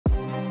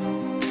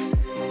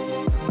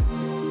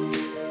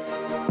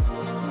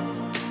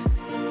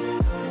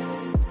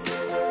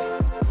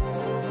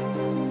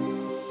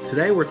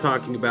Today we're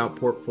talking about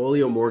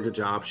portfolio mortgage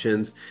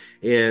options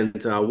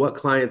and what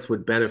clients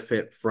would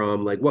benefit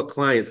from, what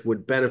clients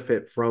would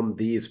benefit from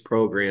these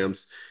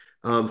programs.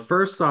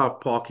 First off,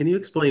 Paul, can you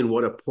explain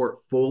what a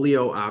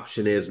portfolio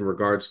option is in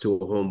regards to a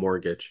home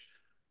mortgage?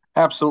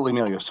 Absolutely,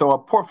 Amelia. So a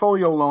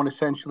portfolio loan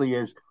essentially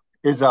is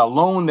a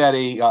loan that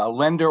a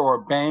lender or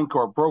a bank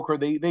or a broker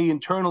they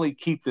internally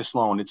keep this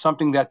loan. It's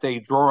something that they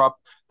draw up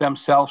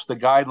themselves, the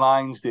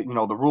guidelines,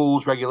 the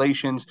rules,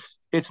 regulations.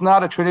 It's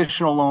not a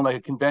traditional loan like a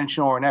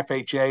conventional or an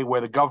FHA where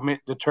the government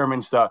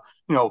determines the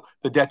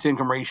debt to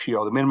income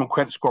ratio, the minimum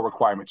credit score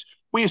requirements.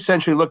 We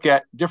essentially look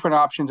at different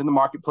options in the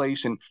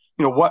marketplace and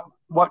what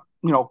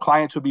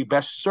clients would be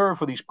best served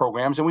for these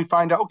programs, and we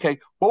find out, okay,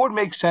 what would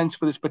make sense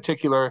for this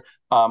particular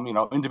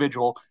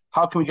individual.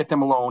 How can we get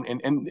them a loan?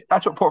 And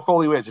that's what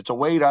portfolio is. It's a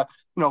way to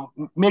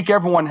make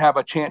everyone have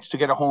a chance to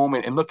get a home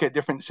and look at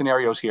different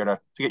scenarios here to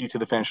get you to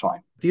the finish line.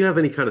 Do you have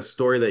any kind of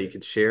story that you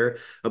could share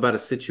about a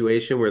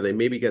situation where they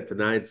maybe got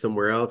denied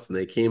somewhere else and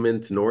they came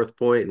into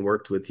Northpointe and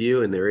worked with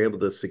you and they were able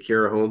to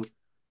secure a home?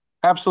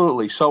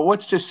 Absolutely. So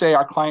let's just say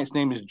our client's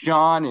name is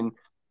John, and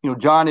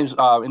John is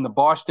in the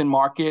Boston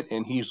market,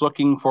 and he's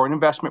looking for an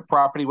investment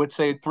property. Let's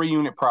say a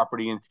 3-unit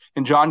property,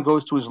 and John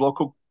goes to his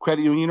local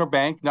credit union or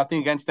bank. Nothing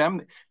against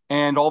them,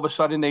 and all of a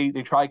sudden they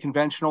try a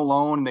conventional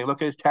loan, and they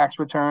look at his tax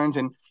returns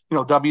and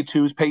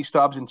W-2s, pay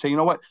stubs, and say, you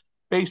know what?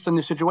 Based on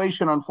the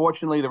situation,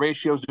 unfortunately, the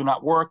ratios do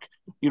not work.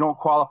 You don't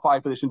qualify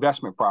for this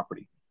investment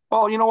property.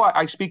 Well, you know what?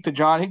 I speak to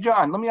John. Hey,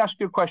 John, let me ask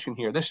you a question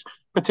here. This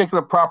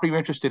particular property you're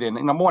interested in,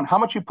 number one, how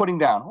much are you putting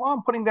down? Well,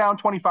 I'm putting down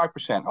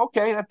 25%.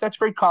 Okay, that's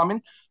very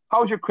common.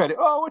 How's your credit?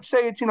 Oh, let's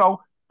say it's,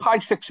 high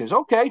sixes.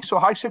 Okay, so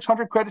high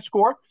 600 credit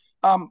score.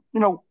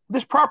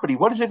 This property,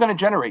 what is it going to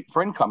generate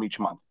for income each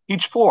month,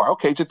 each floor?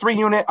 Okay, it's a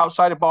 3-unit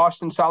outside of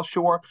Boston, South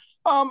Shore.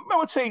 I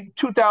would say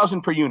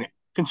 2,000 per unit,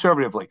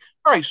 conservatively.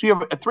 All right, so you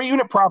have a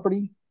 3-unit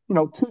property,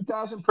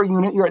 2,000 per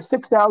unit. You're at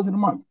 6,000 a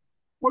month.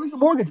 What is your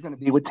mortgage going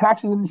to be with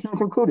taxes and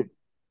insurance included?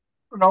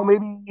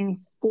 Maybe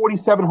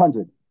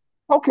 4,700.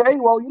 Okay,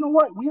 well, you know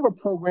what? We have a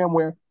program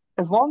where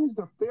as long as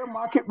the fair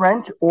market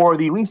rent or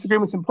the lease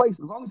agreement's in place,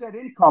 as long as that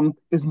income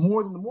is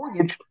more than the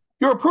mortgage,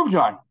 you're approved,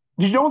 John.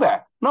 Did you know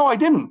that? No, I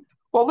didn't.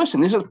 Well,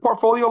 listen, this is a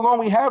portfolio loan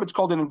we have. It's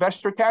called an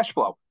investor cash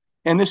flow.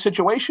 In this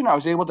situation, I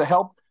was able to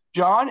help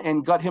John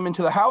and got him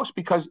into the house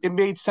because it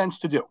made sense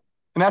to do.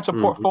 And that's a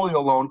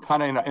portfolio loan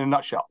kind of in a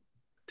nutshell.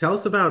 Tell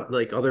us about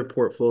other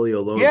portfolio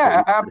loans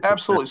Yeah, that you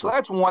absolutely. So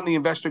that's one, the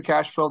investor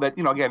cash flow that,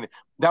 again,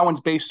 that one's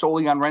based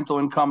solely on rental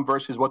income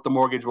versus what the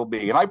mortgage will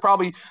be. And I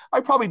probably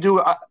do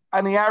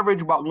on the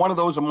average about one of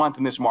those a month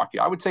in this market.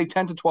 I would say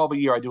 10 to 12 a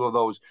year. I do of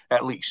those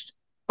at least.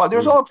 But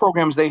there's other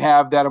programs they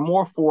have that are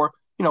more for,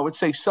 let's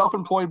say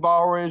self-employed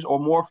borrowers or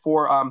more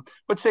for,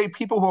 let's say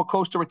people who are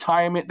close to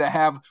retirement that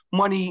have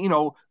money,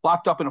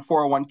 locked up in a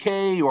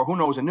 401k or who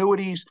knows,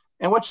 annuities.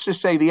 And let's just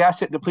say the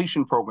asset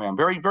depletion program,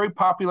 very, very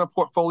popular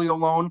portfolio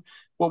loan.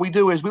 What we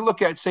do is we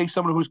look at, say,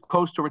 someone who's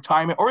close to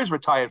retirement or is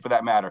retired for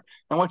that matter.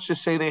 And let's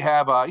just say they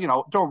have,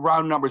 throw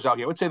round numbers out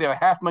here. Let's say they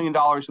have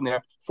 $500,000 in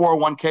their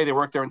 401k. They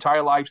work their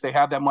entire lives. They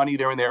have that money.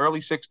 They're in their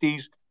early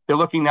 60s. They're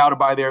looking now to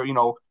buy their,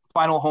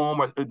 final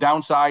home or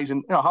downsize.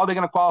 And, how are they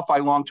going to qualify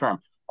long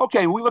term?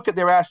 Okay, we look at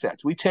their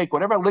assets. We take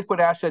whatever liquid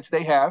assets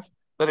they have,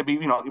 let it be,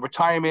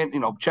 retirement,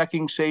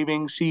 checking,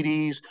 savings,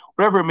 CDs,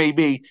 whatever it may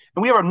be.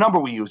 And we have a number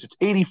we use. It's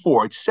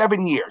 84. It's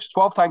 7 years.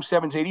 12 times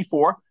 7 is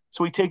 84.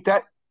 So we take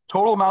that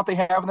total amount they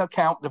have in the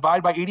account,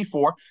 divide by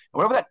 84. And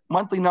whatever that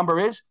monthly number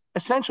is,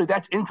 essentially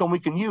that's income we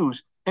can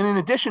use. And in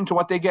addition to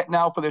what they get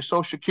now for their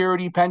Social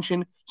Security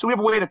pension, so we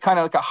have a way to kind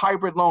of like a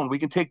hybrid loan. We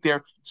can take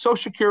their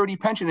Social Security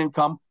pension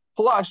income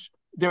plus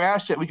their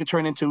asset we could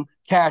turn into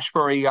cash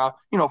for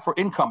for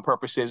income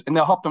purposes, and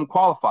they'll help them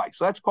qualify.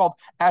 So that's called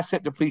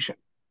asset depletion.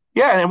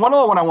 Yeah, and one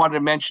other one I wanted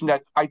to mention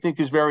that I think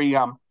is very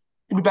can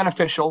be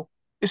beneficial.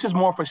 This is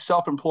more for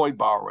self-employed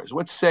borrowers.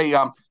 Let's say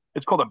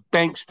it's called a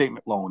bank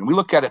statement loan, and we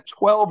look at a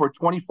 12 or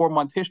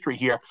 24-month history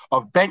here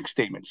of bank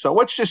statements. So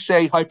let's just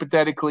say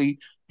hypothetically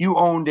you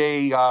owned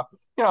a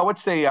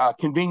let's say a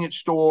convenience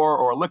store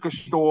or a liquor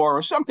store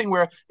or something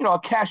where a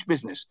cash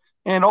business.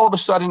 And all of a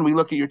sudden, we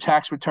look at your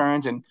tax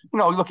returns, and we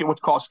look at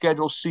what's called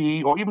Schedule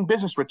C or even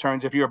business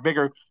returns if you're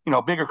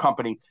a bigger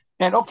company.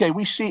 And okay,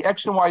 we see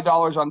X and Y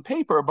dollars on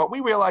paper, but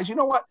we realize, you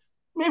know what?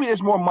 Maybe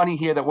there's more money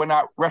here that we're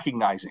not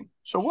recognizing.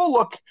 So we'll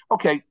look,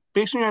 okay,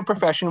 based on your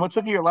profession, let's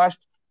look at your last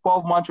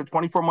 12 months or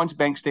 24 months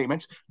bank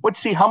statements. Let's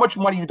see how much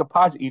money you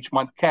deposit each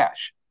month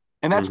cash.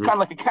 And that's kind of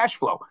like a cash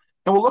flow.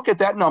 And we'll look at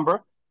that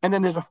number. And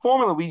then there's a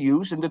formula we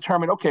use and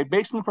determine, okay,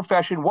 based on the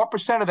profession, what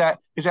percent of that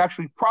is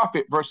actually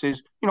profit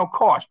versus,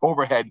 cost,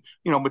 overhead,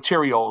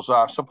 materials,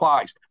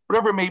 supplies,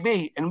 whatever it may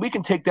be. And we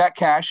can take that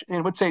cash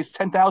and let's say it's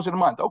 10,000 a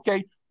month.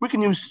 Okay, we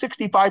can use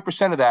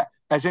 65% of that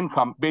as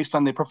income based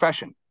on the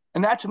profession.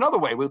 And that's another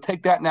way. We'll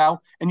take that now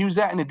and use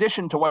that in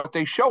addition to what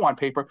they show on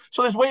paper.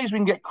 So there's ways we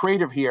can get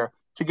creative here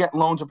to get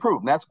loans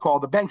approved. And that's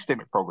called the bank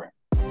statement program.